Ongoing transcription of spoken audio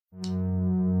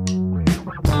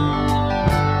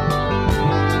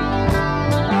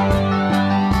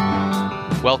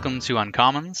Welcome to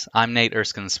Uncommons. I'm Nate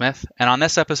Erskine-Smith, and on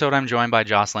this episode I'm joined by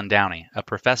Jocelyn Downie, a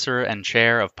professor and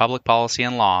chair of public policy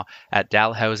and law at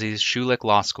Dalhousie's Schulich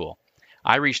Law School.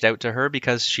 I reached out to her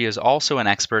because she is also an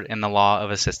expert in the law of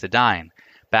assisted dying.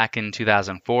 Back in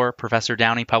 2004, Professor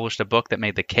Downie published a book that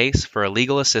made the case for a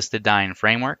legal assisted dying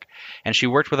framework, and she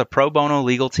worked with a pro bono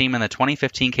legal team in the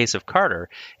 2015 case of Carter,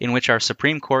 in which our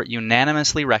Supreme Court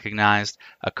unanimously recognized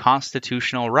a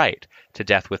constitutional right to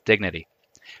death with dignity.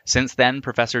 Since then,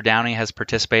 Professor Downie has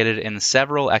participated in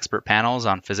several expert panels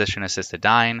on physician-assisted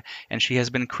dying, and she has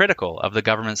been critical of the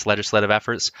government's legislative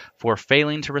efforts for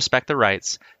failing to respect the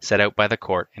rights set out by the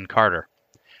court in Carter.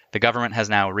 The government has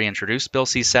now reintroduced Bill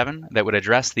C-7 that would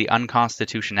address the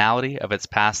unconstitutionality of its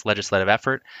past legislative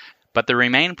effort, but there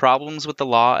remain problems with the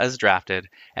law as drafted,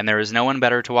 and there is no one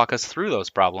better to walk us through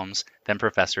those problems than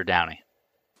Professor Downie.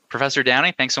 Professor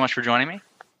Downie, thanks so much for joining me.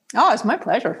 Oh, it's my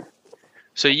pleasure.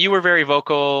 So you were very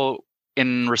vocal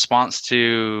in response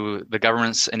to the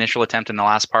government's initial attempt in the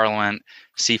last parliament,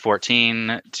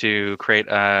 C-14, to create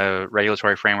a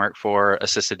regulatory framework for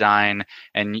assisted dying.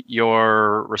 And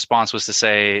your response was to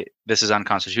say, this is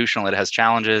unconstitutional, it has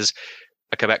challenges.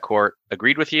 A Quebec court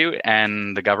agreed with you,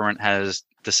 and the government has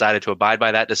decided to abide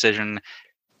by that decision.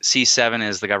 C-7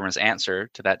 is the government's answer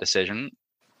to that decision.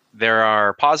 There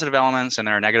are positive elements and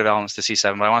there are negative elements to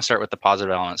C-7, but I want to start with the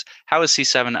positive elements. How is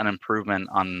C-7 an improvement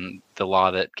on the law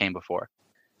that came before?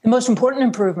 The most important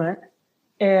improvement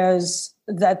is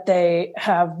that they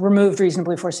have removed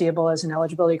reasonably foreseeable as an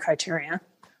eligibility criteria,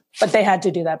 but they had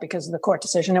to do that because of the court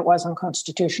decision. It was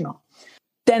unconstitutional.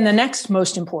 Then the next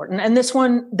most important, and this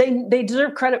one they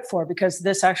deserve credit for because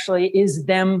this actually is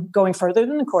them going further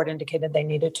than the court indicated they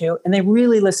needed to, and they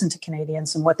really listened to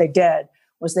Canadians, and what they did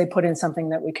was they put in something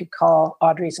that we could call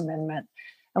Audrey's Amendment.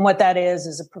 And what that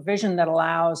is a provision that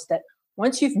allows that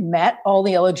once you've met all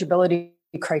the eligibility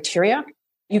criteria,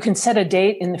 you can set a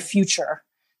date in the future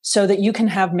so that you can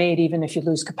have MAID even if you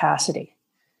lose capacity.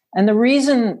 And the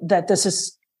reason that this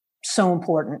is so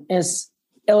important is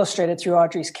illustrated through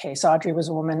Audrey's case. Audrey was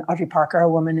a woman, Audrey Parker, a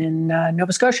woman in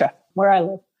Nova Scotia, where I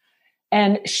live.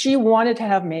 And she wanted to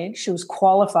have MAID. She was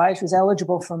qualified. She was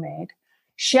eligible for MAID.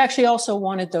 She actually also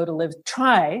wanted, though, to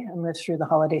try and live through the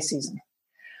holiday season.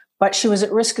 But she was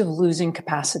at risk of losing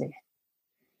capacity.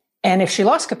 And if she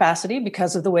lost capacity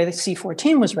because of the way the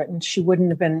C-14 was written, she wouldn't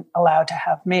have been allowed to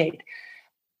have MAID.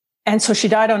 And so she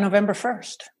died on November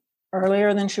 1st,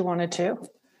 earlier than she wanted to,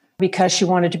 because she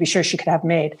wanted to be sure she could have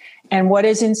MAID. And what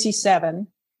is in C-7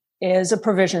 is a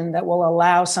provision that will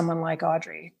allow someone like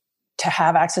Audrey to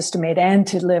have access to MAID and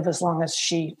to live as long as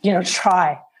she,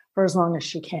 try for as long as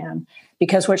she can.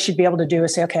 Because what she'd be able to do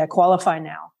is say, okay, I qualify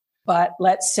now, but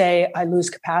let's say I lose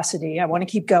capacity. I want to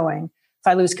keep going. If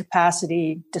I lose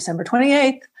capacity December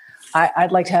 28th,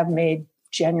 I'd like to have MAID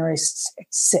January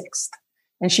 6th.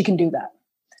 And she can do that.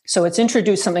 So it's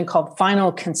introduced something called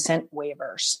final consent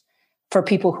waivers for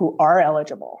people who are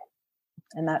eligible.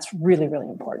 And that's really, really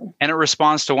important. And it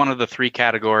responds to one of the three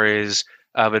categories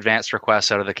of advanced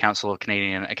requests out of the Council of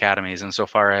Canadian Academies,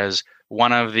 insofar as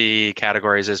one of the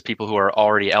categories is people who are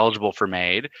already eligible for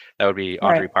MAID. That would be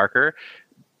Audrey Parker.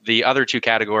 The other two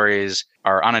categories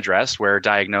are unaddressed, where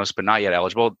diagnosed but not yet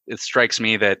eligible. It strikes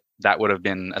me that that would have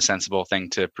been a sensible thing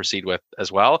to proceed with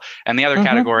as well. And the other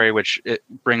category, which it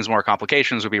brings more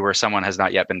complications, would be where someone has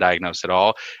not yet been diagnosed at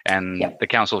all. And the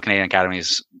Council of Canadian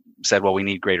Academies said, well, we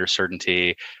need greater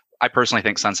certainty. I personally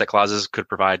think sunset clauses could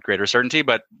provide greater certainty,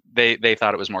 but they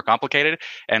thought it was more complicated.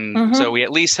 And so we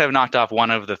at least have knocked off one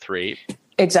of the three.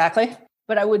 Exactly.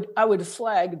 But I would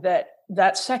flag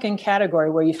that second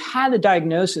category where you've had the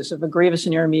diagnosis of a grievous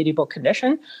and irremediable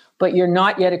condition, but you're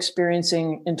not yet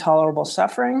experiencing intolerable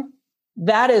suffering.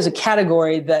 That is a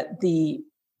category that the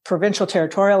Provincial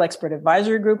Territorial Expert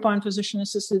Advisory Group on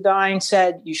Physician-Assisted Dying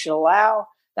said you should allow.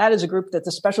 That is a group that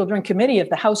the Special Joint Committee of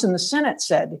the House and the Senate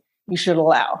said you should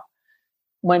allow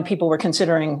when people were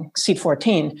considering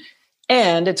C-14.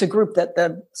 And it's a group that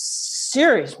the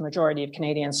serious majority of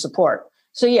Canadians support.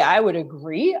 So yeah, I would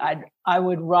agree. I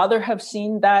would rather have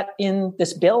seen that in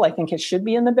this bill. I think it should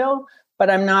be in the bill, but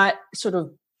I'm not sort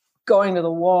of going to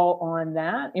the wall on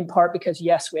that, in part because,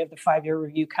 yes, we have the 5-year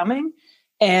review coming.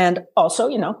 And also,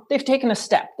 they've taken a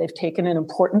step. They've taken an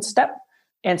important step.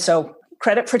 And so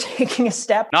credit for taking a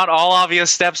step. Not all obvious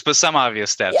steps, but some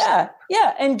obvious steps. Yeah.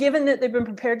 And given that they've been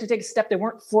prepared to take a step they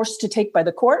weren't forced to take by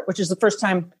the court, which is the first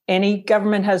time any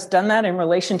government has done that in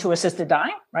relation to assisted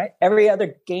dying, right? Every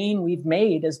other gain we've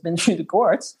made has been through the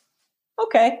courts.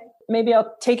 Okay, maybe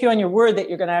I'll take you on your word that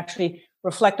you're going to actually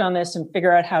reflect on this and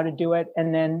figure out how to do it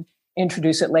and then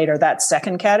introduce it later. That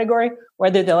second category,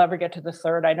 whether they'll ever get to the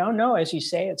third, I don't know. As you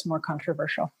say, it's more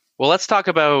controversial. Well, let's talk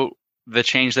about the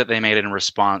change that they made in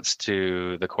response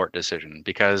to the court decision,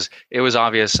 because it was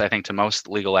obvious, I think, to most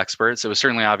legal experts. It was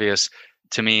certainly obvious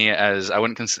to me, as I I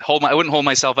wouldn't hold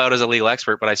myself out as a legal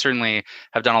expert, but I certainly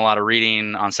have done a lot of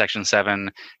reading on Section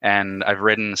 7, and I've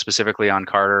written specifically on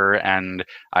Carter, and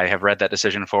I have read that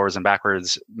decision forwards and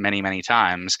backwards many, many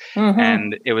times.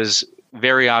 And it was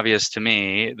very obvious to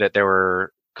me that there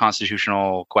were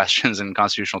constitutional questions and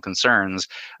constitutional concerns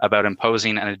about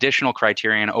imposing an additional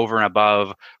criterion over and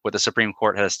above what the Supreme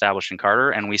Court had established in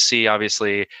Carter. And we see,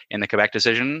 obviously, in the Quebec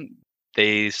decision,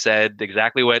 they said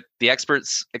exactly what the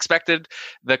experts expected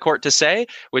the court to say,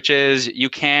 which is you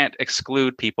can't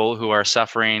exclude people who are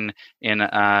suffering in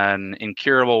an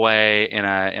incurable way, in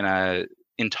a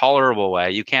intolerable way.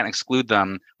 You can't exclude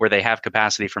them where they have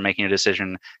capacity for making a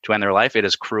decision to end their life. It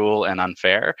is cruel and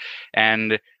unfair.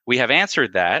 And we have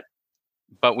answered that,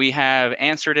 but we have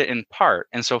answered it in part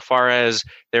insofar as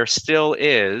there still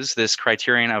is this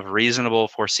criterion of reasonable,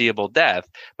 foreseeable death,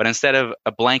 but instead of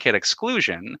a blanket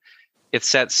exclusion, it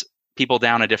sets people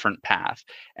down a different path.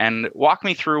 And walk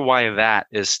me through why that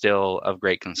is still of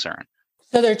great concern.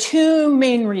 So there are two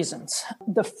main reasons.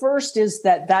 The first is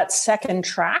that second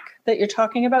track that you're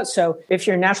talking about. So if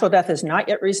your natural death is not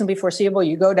yet reasonably foreseeable,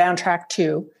 you go down track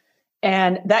 2,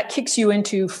 and that kicks you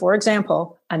into, for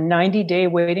example, a 90-day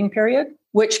waiting period,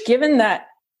 which, given that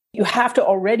you have to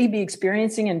already be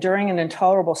experiencing, enduring an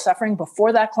intolerable suffering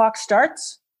before that clock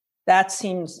starts, that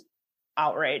seems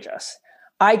outrageous.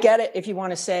 I get it if you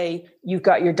want to say you've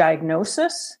got your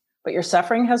diagnosis, but your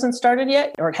suffering hasn't started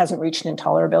yet, or it hasn't reached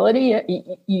intolerability,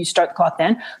 you start the clock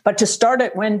then. But to start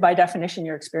it when, by definition,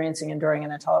 you're experiencing, enduring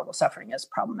an intolerable suffering is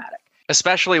problematic.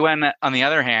 Especially when, on the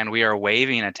other hand, we are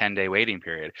waiving a 10-day waiting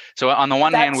period. So on the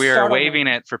one hand, we are waiving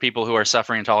it for people who are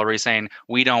suffering intolerably, saying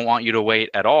we don't want you to wait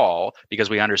at all because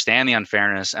we understand the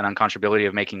unfairness and unconscionability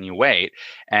of making you wait.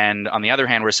 And on the other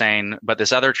hand, we're saying, but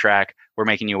this other track, we're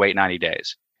making you wait 90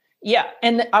 days. Yeah.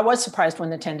 And I was surprised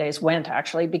when the 10 days went,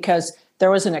 actually, because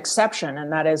there was an exception.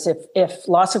 And that is if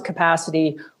loss of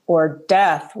capacity or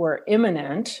death were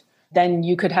imminent, then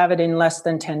you could have it in less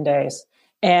than 10 days.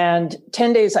 And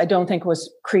 10 days, I don't think,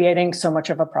 was creating so much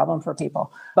of a problem for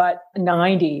people. But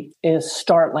 90 is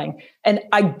startling. And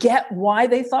I get why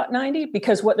they thought 90,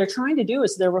 because what they're trying to do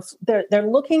is they're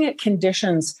looking at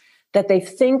conditions that they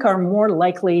think are more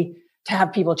likely to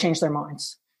have people change their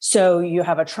minds. So you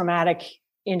have a traumatic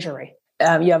injury,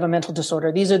 you have a mental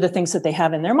disorder. These are the things that they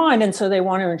have in their mind. And so they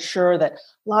want to ensure that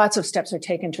lots of steps are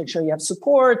taken to ensure you have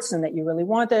supports and that you really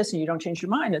want this and you don't change your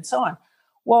mind and so on.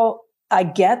 Well, I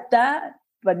get that,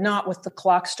 but not with the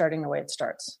clock starting the way it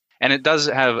starts. And it does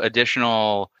have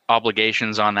additional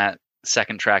obligations on that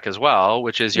second track as well,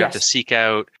 which is you have to seek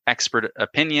out expert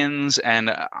opinions.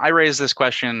 And I raised this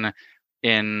question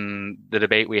in the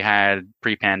debate we had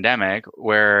pre-pandemic,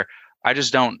 where I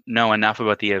just don't know enough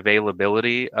about the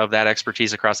availability of that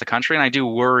expertise across the country. And I do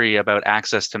worry about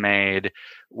access to MAID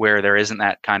where there isn't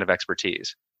that kind of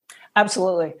expertise.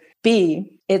 Absolutely.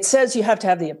 B, it says you have to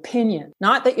have the opinion,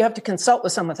 not that you have to consult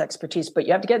with someone with expertise, but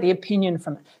you have to get the opinion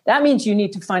from it. That means you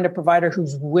need to find a provider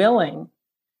who's willing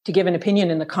to give an opinion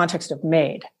in the context of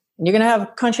MAID. And you're going to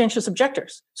have conscientious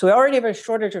objectors. So we already have a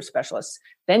shortage of specialists.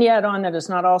 Then you add on that it's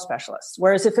not all specialists.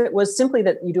 Whereas if it was simply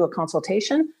that you do a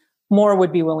consultation, more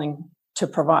would be willing to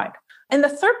provide. And the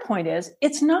third point is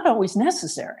it's not always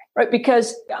necessary, right?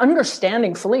 Because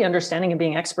fully understanding and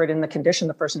being expert in the condition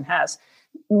the person has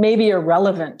may be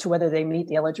irrelevant to whether they meet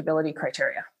the eligibility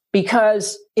criteria,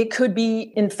 because it could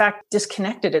be, in fact,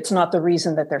 disconnected. It's not the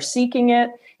reason that they're seeking it.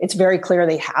 It's very clear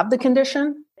they have the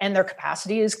condition and their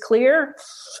capacity is clear,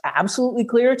 absolutely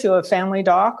clear to a family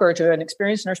doc or to an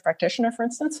experienced nurse practitioner, for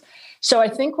instance. So I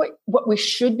think what we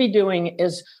should be doing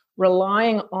is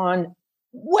relying on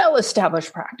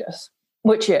well-established practice,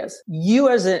 which is you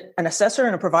as an assessor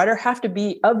and a provider have to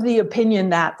be of the opinion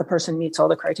that the person meets all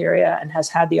the criteria and has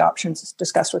had the options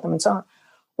discussed with them and so on.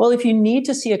 Well, if you need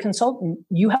to see a consultant,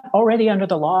 you already under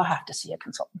the law have to see a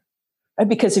consultant, right?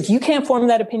 Because if you can't form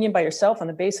that opinion by yourself on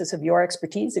the basis of your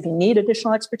expertise, if you need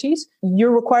additional expertise,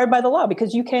 you're required by the law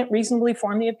because you can't reasonably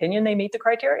form the opinion they meet the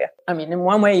criteria. I mean, in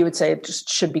one way you would say it just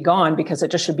should be gone because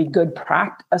it just should be good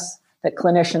practice that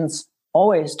clinicians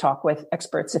always talk with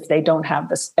experts if they don't have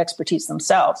this expertise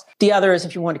themselves. The other is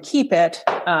if you want to keep it,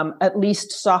 at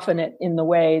least soften it in the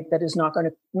way that is not going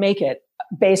to make it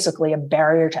basically a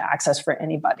barrier to access for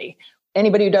anybody.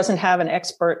 Anybody who doesn't have an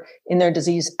expert in their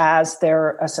disease as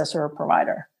their assessor or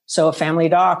provider. So a family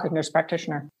doc or nurse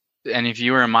practitioner. And if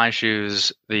you were in my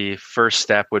shoes, the first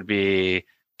step would be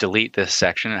delete this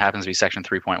section. It happens to be section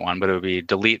 3.1, but it would be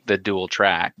delete the dual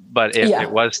track. But if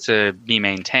it was to be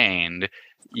maintained,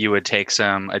 you would take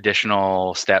some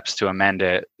additional steps to amend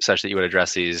it such that you would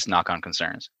address these knock-on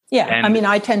concerns. Yeah,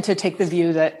 I tend to take the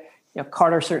view that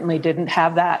Carter certainly didn't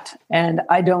have that, and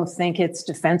I don't think it's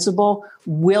defensible.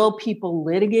 Will people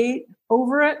litigate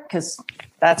over it? Because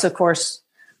that's, of course,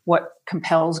 what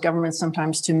compels governments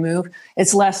sometimes to move.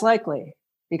 It's less likely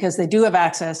because they do have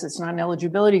access. It's not an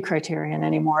eligibility criterion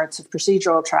anymore. It's a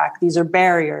procedural track. These are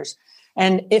barriers.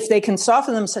 And if they can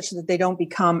soften them such that they don't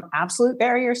become absolute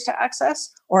barriers to access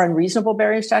or unreasonable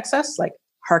barriers to access, like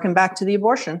harken back to the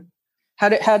abortion. How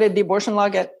did the abortion law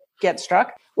get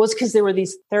struck? Well, it's because there were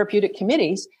these therapeutic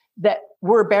committees that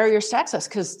were barriers to access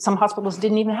because some hospitals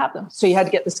didn't even have them. So you had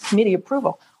to get this committee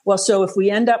approval. Well, so if we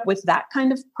end up with that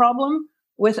kind of problem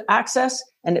with access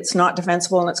and it's not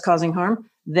defensible and it's causing harm,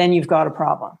 then you've got a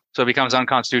problem. So it becomes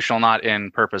unconstitutional, not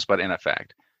in purpose, but in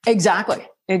effect. Exactly.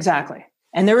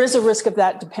 And there is a risk of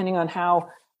that depending on how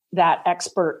that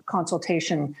expert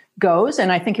consultation goes.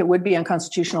 And I think it would be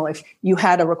unconstitutional if you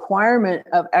had a requirement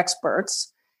of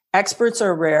experts. Experts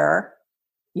are rare.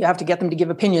 You have to get them to give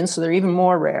opinions, so they're even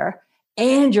more rare.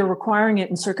 And you're requiring it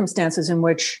in circumstances in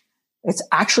which it's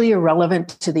actually irrelevant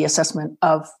to the assessment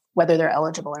of whether they're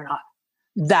eligible or not.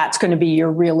 That's going to be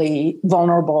your really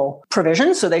vulnerable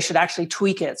provision. So they should actually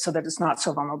tweak it so that it's not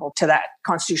so vulnerable to that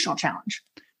constitutional challenge.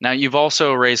 Now, you've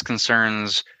also raised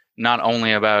concerns not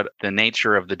only about the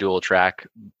nature of the dual track,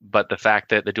 but the fact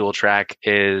that the dual track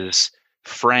is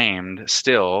framed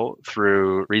still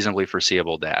through reasonably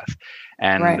foreseeable death.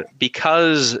 And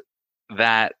because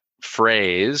that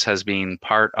phrase has been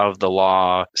part of the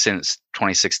law since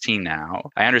 2016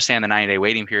 now, I understand the 90-day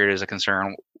waiting period is a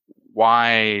concern.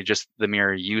 Why just the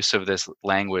mere use of this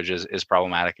language is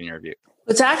problematic in your view?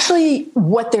 It's actually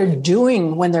what they're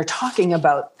doing when they're talking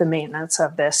about the maintenance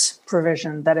of this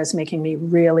provision that is making me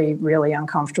really, really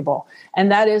uncomfortable.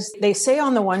 And that is, they say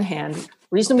on the one hand,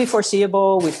 reasonably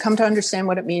foreseeable, we've come to understand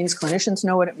what it means, clinicians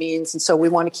know what it means, and so we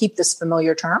want to keep this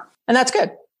familiar term. And that's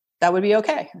good. That would be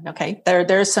okay. Okay,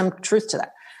 there's some truth to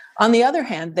that. On the other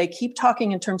hand, they keep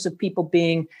talking in terms of people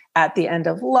being at the end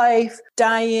of life,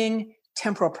 dying,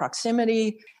 temporal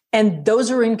proximity, and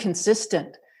those are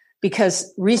inconsistent.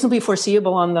 Because reasonably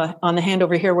foreseeable on the hand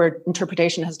over here where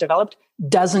interpretation has developed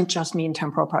doesn't just mean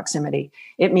temporal proximity.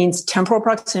 It means temporal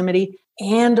proximity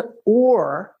and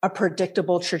or a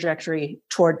predictable trajectory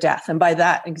toward death. And by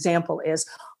that example is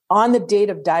on the date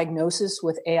of diagnosis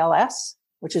with ALS,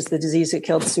 which is the disease that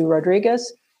killed Sue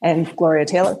Rodriguez and Gloria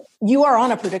Taylor, you are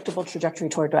on a predictable trajectory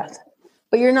toward death,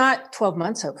 but you're not 12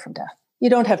 months out from death. You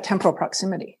don't have temporal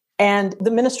proximity. And the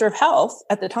Minister of Health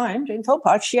at the time, Jane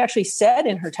Philpott, she actually said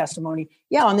in her testimony,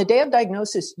 on the day of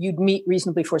diagnosis, you'd meet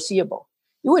reasonably foreseeable.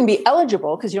 You wouldn't be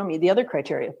eligible because you don't meet the other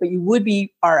criteria, but you would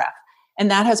be RF.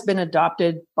 And that has been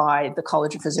adopted by the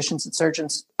College of Physicians and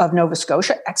Surgeons of Nova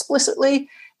Scotia explicitly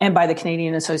and by the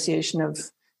Canadian Association of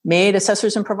MAID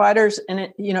Assessors and Providers.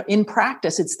 And in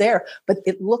practice, it's there. But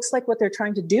it looks like what they're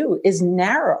trying to do is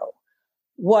narrow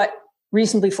what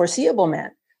reasonably foreseeable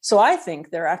meant. So I think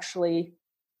there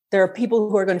are people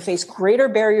who are going to face greater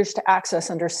barriers to access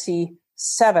under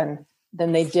C7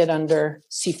 than they did under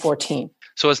C14.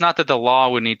 So it's not that the law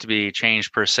would need to be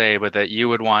changed per se, but that you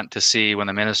would want to see when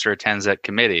the minister attends that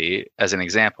committee, as an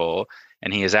example,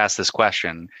 and he is asked this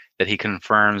question, that he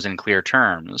confirms in clear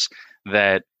terms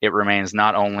that it remains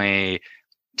not only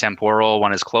temporal,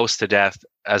 one is close to death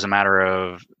as a matter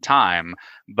of time,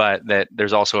 but that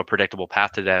there's also a predictable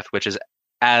path to death, which is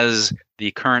as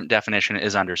the current definition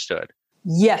is understood.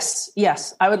 Yes.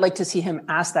 I would like to see him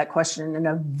ask that question in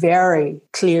a very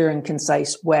clear and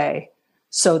concise way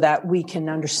so that we can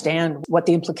understand what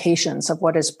the implications of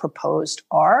what is proposed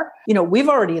are. We've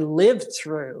already lived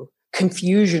through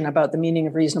confusion about the meaning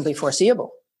of reasonably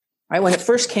foreseeable, right? When it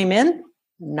first came in, a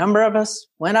number of us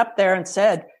went up there and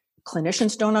said,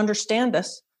 clinicians don't understand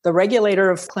this. The regulator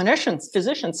of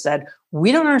physicians said,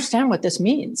 we don't understand what this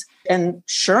means. And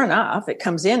sure enough, it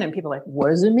comes in and people are like, what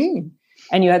does it mean?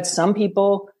 And you had some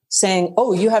people saying,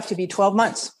 you have to be 12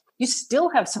 months. You still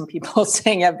have some people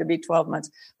saying you have to be 12 months.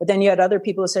 But then you had other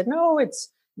people who said, no,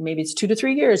 maybe it's 2 to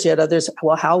 3 years. You had others,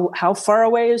 well, how far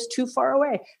away is too far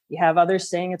away? You have others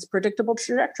saying it's predictable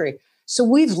trajectory. So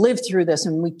we've lived through this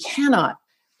and we cannot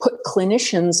put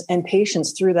clinicians and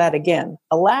patients through that again.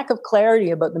 A lack of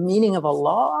clarity about the meaning of a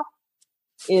law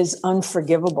is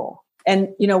unforgivable. And,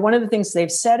 one of the things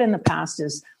they've said in the past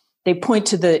is they point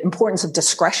to the importance of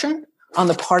discretion on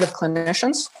the part of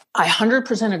clinicians. I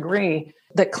 100% agree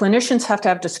that clinicians have to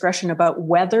have discretion about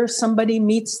whether somebody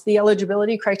meets the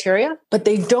eligibility criteria, but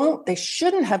they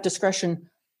shouldn't have discretion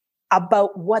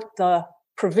about what the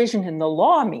provision in the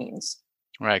law means.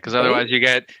 Right, because otherwise you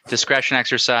get discretion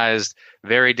exercised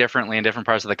very differently in different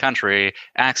parts of the country.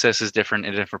 Access is different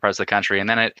in different parts of the country. And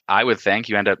then I would think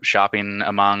you end up shopping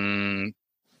among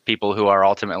people who are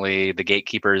ultimately the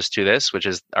gatekeepers to this, which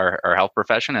is our health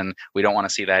profession. And we don't want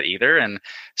to see that either. And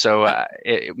so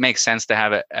it makes sense to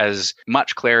have as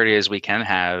much clarity as we can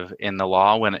have in the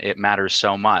law when it matters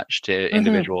so much to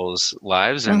individuals'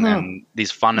 lives and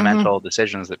these fundamental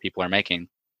decisions that people are making.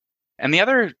 And the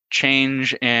other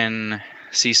change in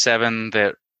C7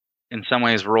 that in some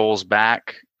ways rolls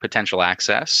back potential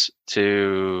access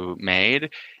to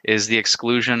MAID is the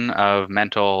exclusion of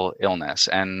mental illness.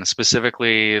 And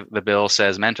specifically, the bill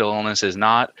says mental illness is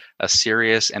not a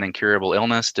serious and incurable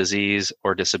illness, disease,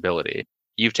 or disability.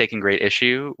 You've taken great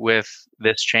issue with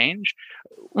this change.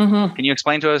 Can you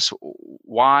explain to us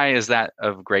why is that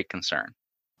of great concern?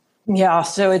 Yeah,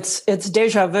 so it's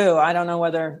deja vu. I don't know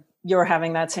whether you're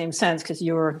having that same sense because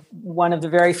you were one of the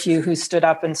very few who stood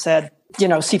up and said,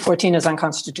 C14 is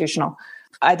unconstitutional.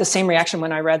 I had the same reaction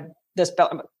when I read this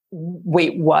bill.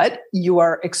 Wait, what? You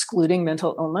are excluding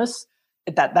mental illness?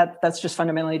 That's just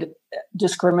fundamentally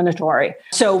discriminatory.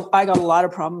 So I got a lot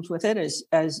of problems with it,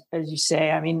 as you say.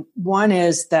 I mean, one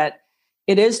is that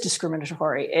it is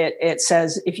discriminatory. It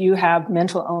says if you have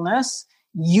mental illness,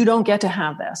 you don't get to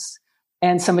have this,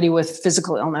 and somebody with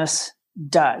physical illness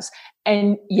does.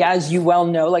 And yeah, as you well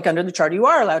know, like under the charter, you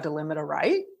are allowed to limit a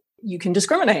right. You can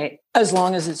discriminate as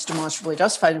long as it's demonstrably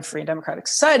justified in free and democratic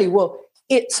society. Well,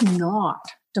 it's not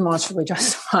demonstrably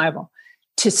justifiable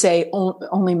to say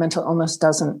only mental illness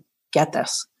doesn't get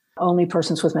this. Only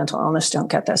persons with mental illness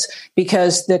don't get this,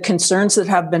 because the concerns that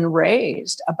have been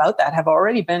raised about that have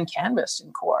already been canvassed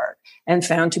in court and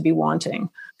found to be wanting.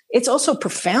 It's also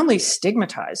profoundly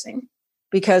stigmatizing,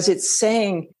 because it's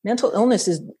saying mental illness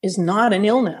is not an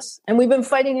illness. And we've been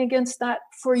fighting against that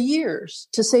for years,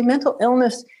 to say mental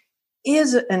illness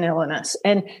is an illness.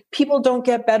 And people don't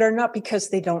get better not because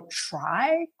they don't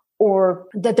try or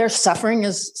that their suffering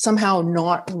is somehow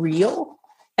not real.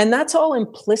 And that's all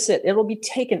implicit. It'll be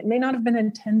taken. It may not have been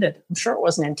intended. I'm sure it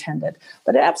wasn't intended,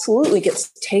 but it absolutely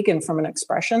gets taken from an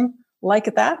expression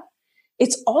like that.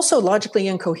 It's also logically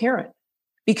incoherent,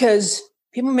 because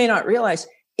people may not realize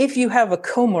if you have a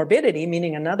comorbidity,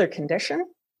 meaning another condition,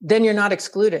 then you're not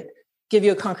excluded. Give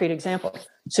you a concrete example.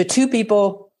 So two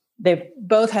people, they've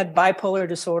both had bipolar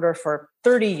disorder for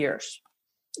 30 years,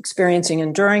 experiencing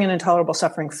enduring and intolerable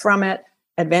suffering from it,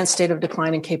 advanced state of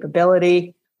decline and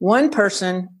capability. One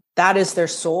person, that is their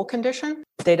sole condition.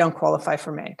 They don't qualify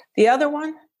for MAID. The other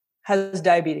one has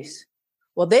diabetes.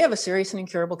 Well, they have a serious and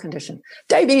incurable condition.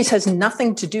 Diabetes has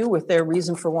nothing to do with their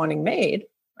reason for wanting MAID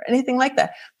or anything like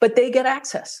that, but they get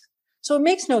access. So it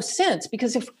makes no sense,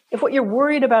 because if what you're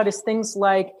worried about is things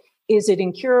like, is it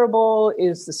incurable?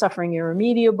 Is the suffering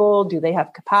irremediable? Do they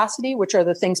have capacity? Which are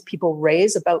the things people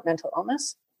raise about mental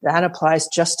illness. That applies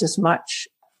just as much.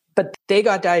 But they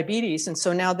got diabetes, and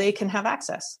so now they can have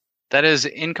access. That is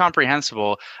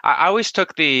incomprehensible. I always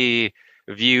took the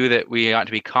view that we ought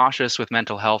to be cautious with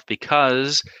mental health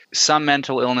because some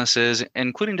mental illnesses,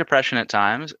 including depression at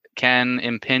times, can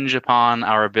impinge upon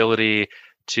our ability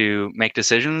to make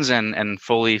decisions and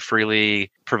fully,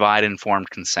 freely provide informed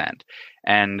consent.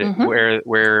 And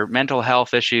where mental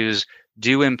health issues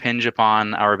do impinge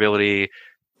upon our ability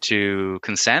to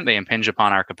consent, they impinge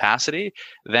upon our capacity,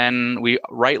 then we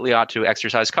rightly ought to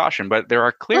exercise caution. But there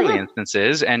are clearly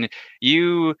instances, and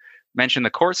you mentioned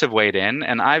the courts have weighed in,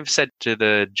 and I've said to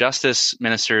the Justice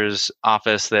Minister's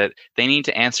office that they need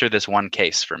to answer this one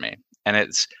case for me. And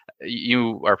it's,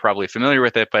 you are probably familiar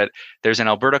with it, but there's an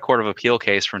Alberta Court of Appeal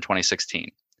case from 2016.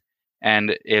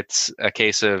 And it's a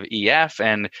case of EF,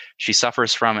 and she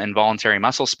suffers from involuntary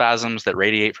muscle spasms that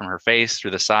radiate from her face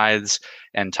through the sides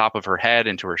and top of her head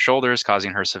into her shoulders,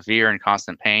 causing her severe and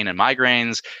constant pain and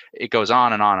migraines. It goes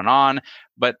on and on and on,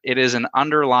 but it is an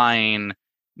underlying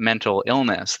mental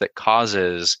illness that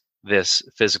causes this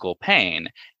physical pain.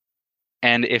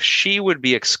 And if she would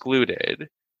be excluded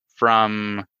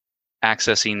from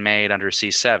accessing MAID under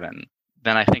C7,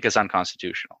 then I think it's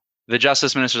unconstitutional. The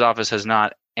Justice Minister's office has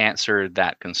not answered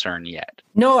that concern yet.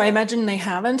 No, I imagine they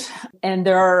haven't. And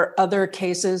there are other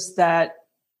cases that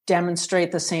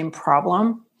demonstrate the same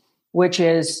problem, which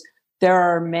is there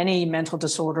are many mental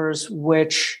disorders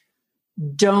which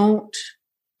don't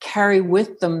carry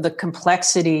with them the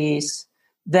complexities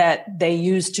that they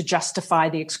use to justify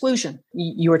the exclusion.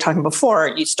 You were talking before,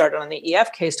 you started on the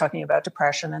EF case talking about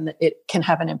depression and that it can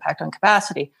have an impact on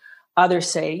capacity. Others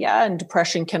say, yeah, and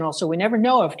depression can also, we never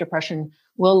know if depression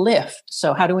will lift.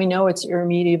 So how do we know it's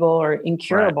irremediable or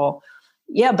incurable?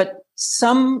 Right. Yeah, but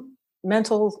some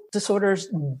mental disorders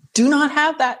do not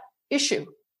have that issue.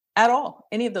 at all,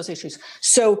 any of those issues.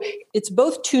 So it's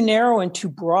both too narrow and too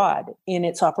broad in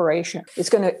its operation. It's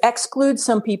going to exclude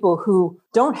some people who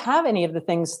don't have any of the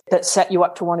things that set you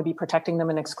up to want to be protecting them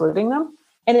and excluding them.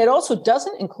 And it also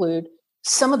doesn't include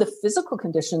some of the physical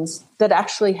conditions that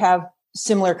actually have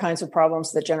similar kinds of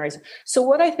problems that generate. So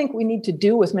what I think we need to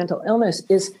do with mental illness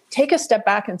is take a step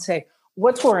back and say,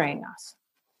 what's worrying us?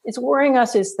 It's worrying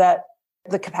us is that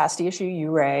the capacity issue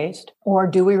you raised, or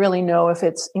do we really know if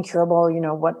it's incurable?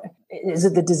 What is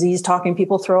it, the disease talking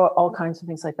people through, all kinds of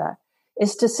things like that,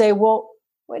 is to say, well,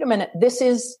 wait a minute, this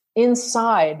is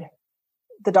inside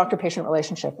the doctor-patient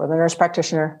relationship or the nurse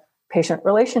practitioner-patient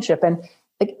relationship. And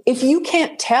if you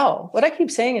can't tell, what I keep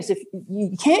saying is if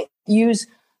you can't use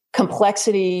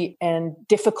complexity and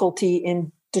difficulty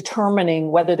in determining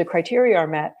whether the criteria are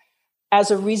met as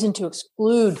a reason to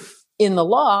exclude in the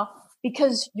law,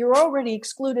 because you're already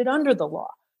excluded under the law.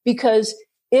 Because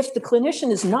if the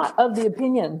clinician is not of the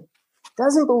opinion,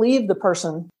 doesn't believe the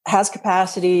person has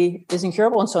capacity, is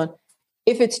incurable, and so on,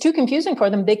 if it's too confusing for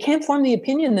them, they can't form the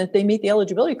opinion that they meet the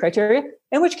eligibility criteria,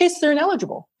 in which case they're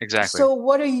ineligible. Exactly. So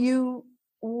what are you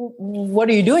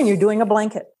doing? You're doing a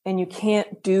blanket, and you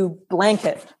can't do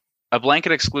blanket. A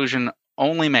blanket exclusion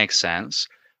only makes sense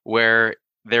where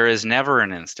there is never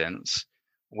an instance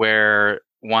where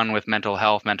one with mental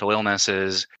health, mental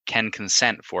illnesses can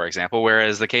consent, for example,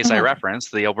 whereas the case I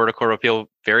referenced, the Alberta Court of Appeal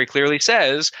very clearly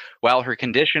says, while her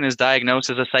condition is diagnosed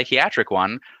as a psychiatric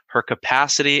one, her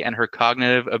capacity and her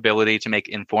cognitive ability to make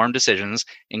informed decisions,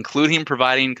 including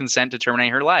providing consent to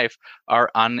terminate her life, are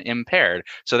unimpaired.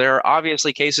 So there are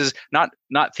obviously cases,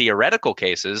 not theoretical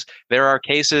cases, there are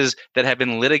cases that have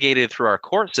been litigated through our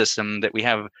court system that we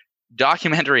have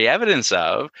documentary evidence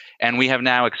of, and we have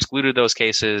now excluded those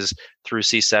cases through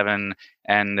C7.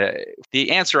 And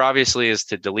the answer obviously is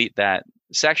to delete that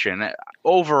section.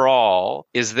 Overall,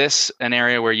 is this an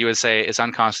area where you would say it's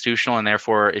unconstitutional, and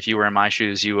therefore, if you were in my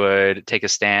shoes, you would take a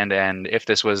stand, and if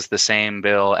this was the same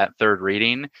bill at third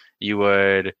reading, you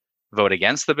would vote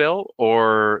against the bill?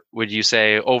 Or would you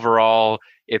say overall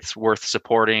it's worth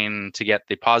supporting to get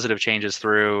the positive changes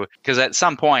through? Because at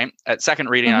some point, at second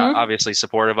reading, I'm obviously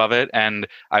supportive of it, and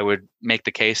I would make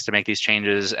the case to make these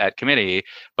changes at committee,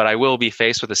 but I will be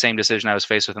faced with the same decision I was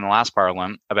faced with in the last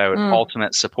Parliament about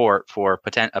ultimate support for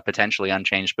a potentially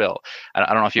unchanged bill. I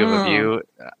don't know if you have a view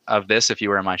of this if you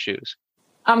were in my shoes.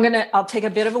 I'll take a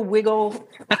bit of a wiggle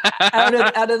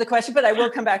out of the question, but I will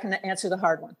come back and answer the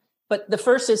hard one. But the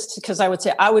first is because I would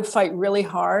say I would fight really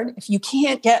hard. If you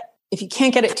can't get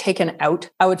it taken out,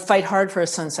 I would fight hard for a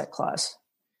sunset clause.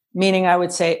 Meaning I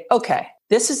would say, okay,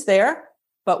 this is there,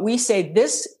 but we say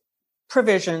this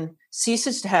provision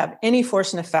ceases to have any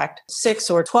force and effect 6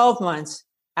 or 12 months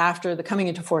after the coming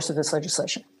into force of this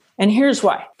legislation. And here's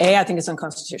why. I think it's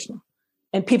unconstitutional.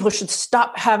 And people should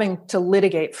stop having to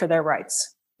litigate for their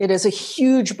rights. It is a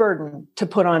huge burden to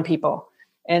put on people.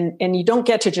 And you don't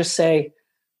get to just say,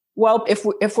 well, if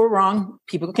we're wrong,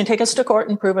 people can take us to court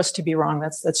and prove us to be wrong.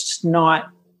 That's just not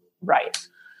right.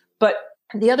 But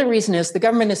the other reason is the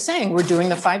government is saying we're doing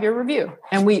the 5-year review.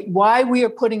 And why we are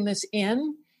putting this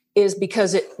in is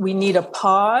because we need a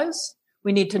pause.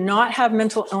 We need to not have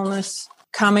mental illness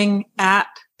coming at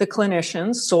the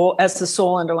clinicians, as the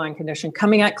sole underlying condition,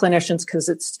 coming at clinicians because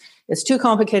it's too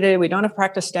complicated. We don't have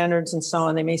practice standards and so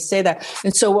on. They may say that.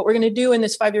 And so what we're going to do in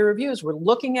this 5-year review is we're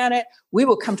looking at it. We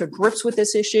will come to grips with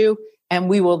this issue and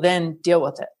we will then deal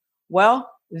with it.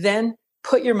 Well, then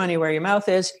put your money where your mouth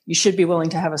is. You should be willing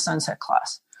to have a sunset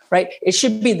clause, right? It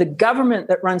should be the government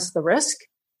that runs the risk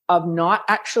of not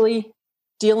actually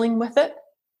dealing with it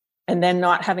and then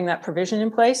not having that provision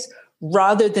in place,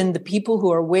 rather than the people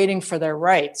who are waiting for their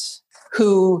rights,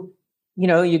 who,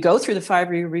 you go through the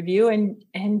 5-year review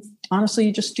and honestly,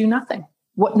 you just do nothing.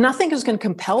 Nothing is going to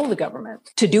compel the government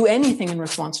to do anything in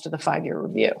response to the 5-year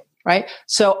review, right?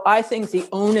 So I think the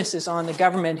onus is on the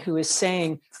government, who is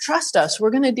saying, trust us, we're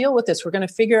going to deal with this. We're going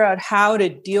to figure out how to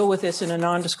deal with this in a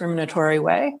non-discriminatory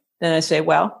way. Then I say,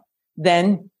 well,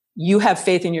 then you have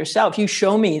faith in yourself. You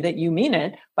show me that you mean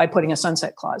it by putting a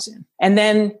sunset clause in. And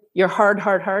then your hard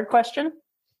question.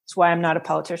 That's why I'm not a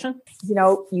politician.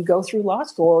 You go through law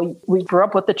school. We grew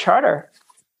up with the charter.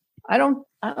 I don't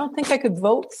think I could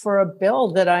vote for a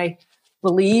bill that I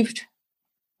believed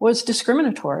was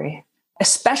discriminatory,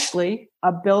 especially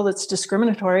a bill that's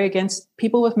discriminatory against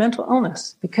people with mental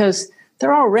illness, because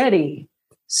they're already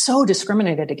so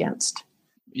discriminated against.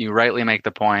 You rightly make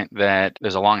the point that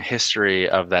there's a long history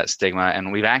of that stigma,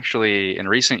 and we've actually, in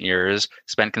recent years,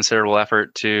 spent considerable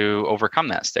effort to overcome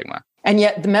that stigma. And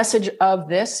yet the message of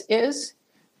this is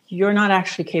you're not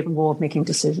actually capable of making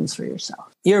decisions for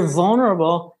yourself. You're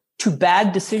vulnerable to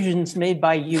bad decisions made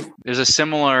by you. There's a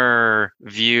similar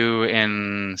view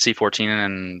in C14,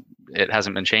 and it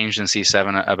hasn't been changed in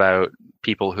C7, about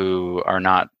people who are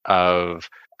not of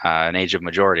an age of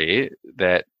majority,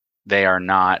 that they are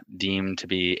not deemed to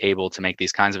be able to make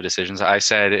these kinds of decisions. I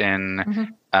said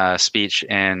in a speech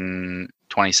in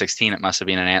 2016, it must have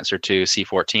been an answer to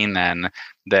C14 then,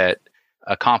 that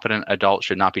a competent adult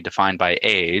should not be defined by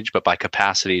age, but by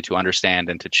capacity to understand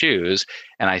and to choose.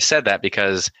 And I said that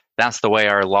because that's the way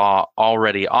our law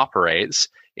already operates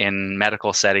in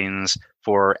medical settings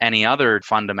for any other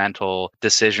fundamental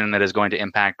decision that is going to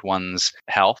impact one's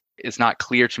health. It's not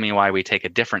clear to me why we take a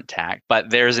different tack,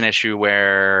 but there's an issue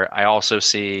where I also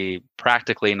see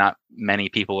practically not many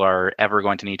people are ever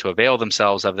going to need to avail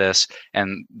themselves of this.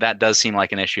 And that does seem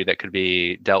like an issue that could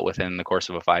be dealt with in the course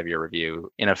of a 5-year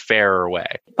review in a fairer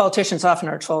way. Politicians often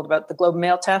are told about the Globe and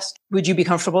Mail test. Would you be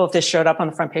comfortable if this showed up on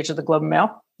the front page of the Globe and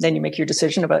Mail? Then you make your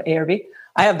decision about A or B.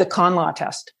 I have the con law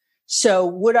test. So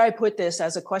would I put this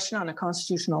as a question on a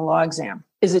constitutional law exam?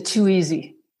 Is it too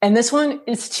easy? And this one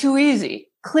is too easy.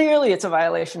 Clearly, it's a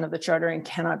violation of the charter and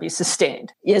cannot be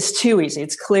sustained. It's too easy.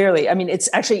 It's clearly, it's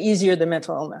actually easier than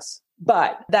mental illness.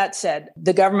 But that said,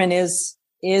 the government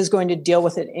is going to deal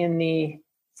with it in the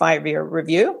 5-year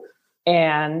review.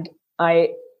 And I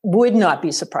would not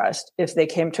be surprised if they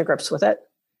came to grips with it.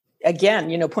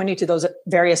 Again, pointing to those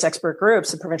various expert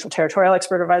groups, the Provincial Territorial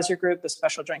Expert Advisory Group, the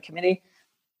Special Joint Committee,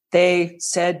 they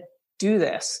said, do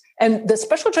this. And the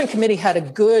Special Joint Committee had a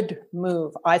good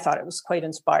move. I thought it was quite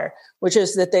inspired, which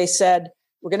is that they said,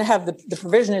 we're going to have the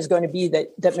provision is going to be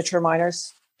that mature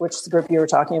minors, which is the group you were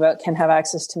talking about, can have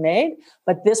access to MAID.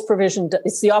 But this provision,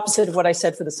 it's the opposite of what I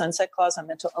said for the sunset clause on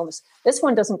mental illness. This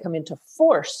one doesn't come into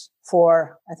force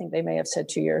for, I think they may have said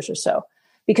 2 years or so.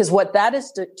 Because what that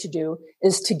is to do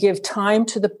is to give time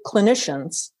to the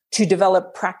clinicians to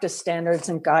develop practice standards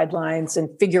and guidelines and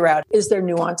figure out, is there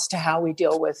nuance to how we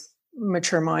deal with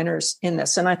mature minors in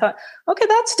this? And I thought, okay,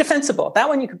 that's defensible. That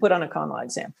one you could put on a con law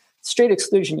exam. Straight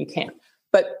exclusion, you can't.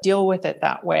 But deal with it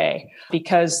that way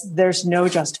because there's no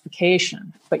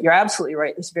justification. But you're absolutely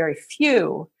right. There's very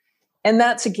few. And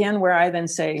that's, again, where I then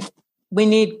say we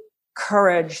need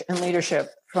courage and leadership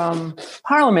from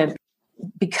Parliament.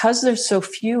 Because there's so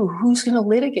few, who's going to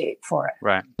litigate for it?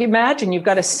 Right. Imagine you've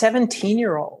got a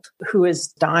 17-year-old who is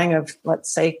dying of,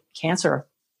 let's say, cancer,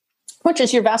 which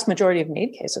is your vast majority of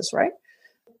MAID cases, right?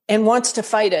 And wants to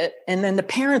fight it. And then the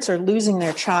parents are losing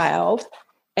their child.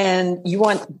 And you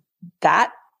want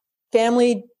that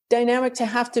family dynamic to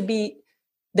have to be,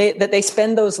 that they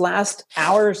spend those last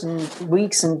hours and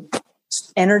weeks and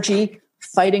energy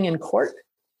fighting in court.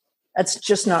 That's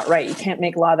just not right. You can't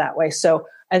make law that way. So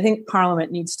I think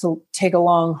Parliament needs to take a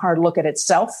long, hard look at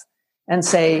itself and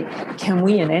say, can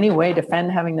we in any way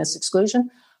defend having this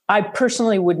exclusion? I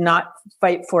personally would not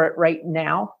fight for it right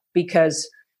now because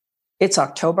it's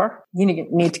October. You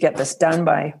need to get this done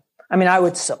by, I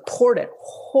would support it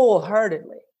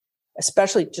wholeheartedly,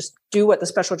 especially just do what the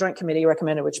Special Joint Committee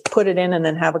recommended, which put it in and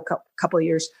then have a couple of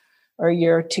years or a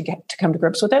year to come to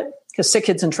grips with it. Because Sick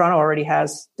Kids in Toronto already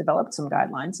has developed some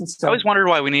guidelines. And so, I always wondered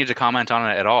why we needed to comment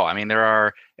on it at all. There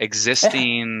are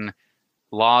existing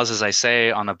laws, as I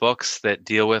say, on the books that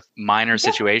deal with minor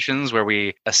situations where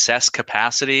we assess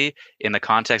capacity in the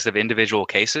context of individual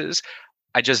cases.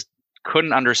 I just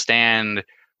couldn't understand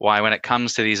why, when it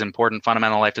comes to these important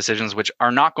fundamental life decisions, which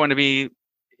are not going to be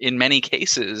in many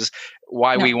cases,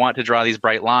 why we want to draw these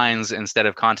bright lines instead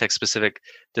of context-specific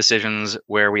decisions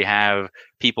where we have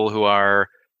people who are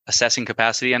assessing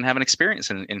capacity and have an experience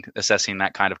in assessing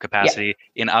that kind of capacity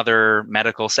in other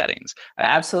medical settings.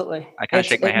 Absolutely. I kind of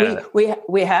shake my head.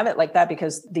 We have it like that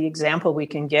because the example we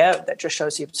can give that just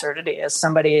shows the absurdity is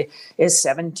somebody is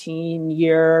 17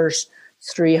 years,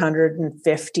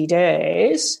 350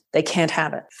 days. They can't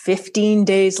have it. 15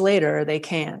 days later, they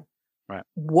can. Right.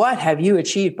 What have you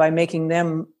achieved by making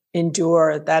them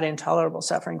endure that intolerable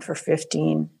suffering for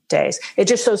 15 days? It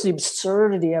just shows the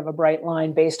absurdity of a bright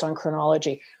line based on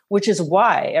chronology, which is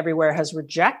why everywhere has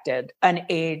rejected an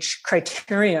age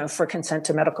criteria for consent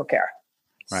to medical care.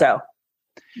 Right. So,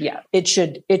 it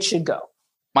should go.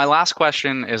 My last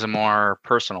question is a more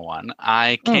personal one.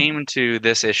 I came to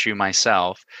this issue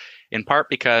myself in part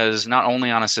because not only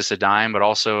on assisted dying, but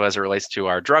also as it relates to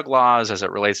our drug laws, as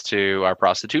it relates to our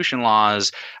prostitution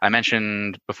laws. I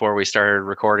mentioned before we started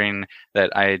recording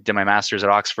that I did my master's at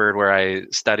Oxford, where I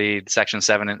studied Section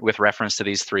 7 with reference to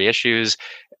these three issues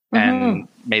and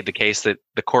made the case that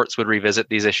the courts would revisit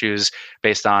these issues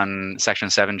based on Section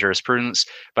 7 jurisprudence.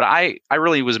 But I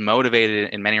really was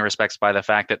motivated in many respects by the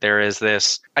fact that there is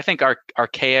this, I think,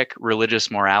 archaic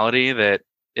religious morality that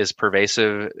is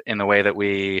pervasive in the way that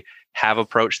we have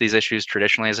approached these issues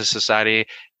traditionally as a society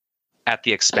at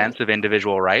the expense of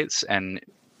individual rights and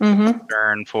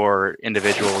concern for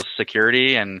individuals'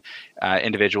 security and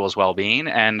individuals' well-being.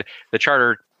 And the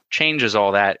Charter changes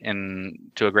all that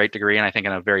to a great degree, and I think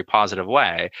in a very positive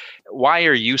way. Why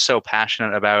are you so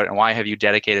passionate about it, and why have you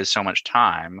dedicated so much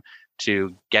time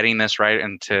to getting this right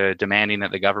and to demanding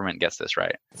that the government gets this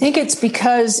right? I think it's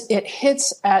because it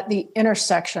hits at the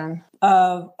intersection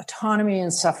of autonomy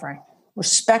and suffering,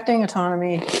 respecting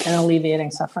autonomy and alleviating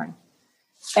suffering.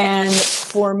 And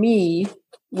for me,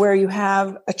 where you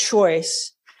have a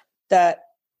choice that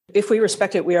if we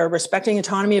respect it, we are respecting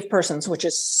autonomy of persons, which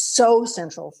is so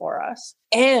central for us.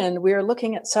 And we are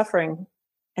looking at suffering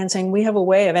and saying we have a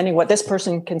way of ending what this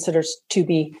person considers to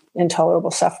be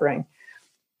intolerable suffering.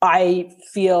 I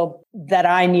feel that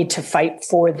I need to fight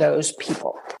for those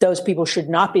people. Those people should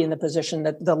not be in the position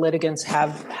that the litigants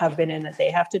have been in, that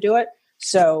they have to do it.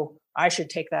 So I should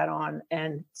take that on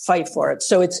and fight for it.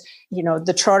 So it's,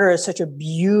 the Charter is such a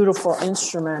beautiful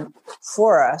instrument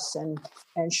for us and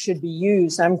should be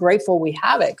used. I'm grateful we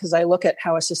have it, because I look at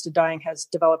how assisted dying has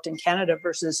developed in Canada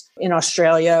versus in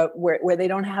Australia, where they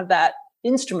don't have that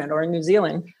instrument, or in New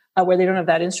Zealand, where they don't have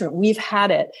that instrument. We've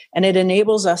had it, and it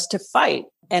enables us to fight.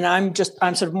 And I'm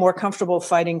sort of more comfortable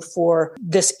fighting for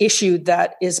this issue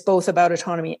that is both about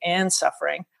autonomy and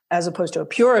suffering, as opposed to a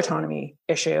pure autonomy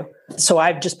issue. So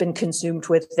I've just been consumed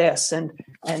with this and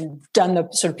done the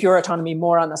sort of pure autonomy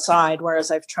more on the side, whereas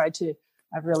I've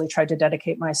really tried to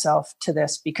dedicate myself to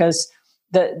this, because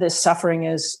the suffering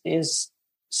is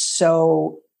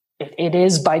so, it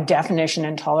is by definition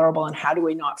intolerable. And how do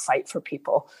we not fight for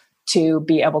people to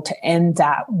be able to end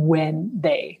that when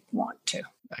they want to?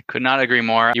 I could not agree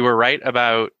more. You were right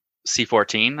about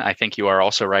C14. I think you are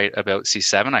also right about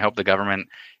C7. I hope the government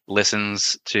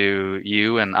listens to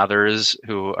you and others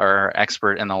who are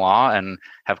expert in the law and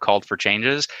have called for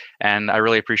changes. And I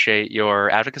really appreciate your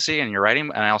advocacy and your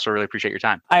writing. And I also really appreciate your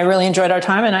time. I really enjoyed our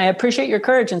time, and I appreciate your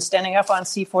courage in standing up on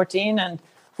C14 and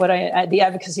the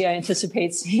advocacy I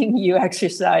anticipate seeing you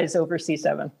exercise over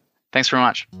C7. Thanks very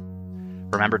much.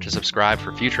 Remember to subscribe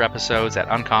for future episodes at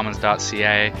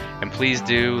uncommons.ca, and please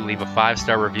do leave a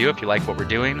 5-star review if you like what we're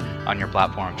doing on your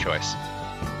platform of choice.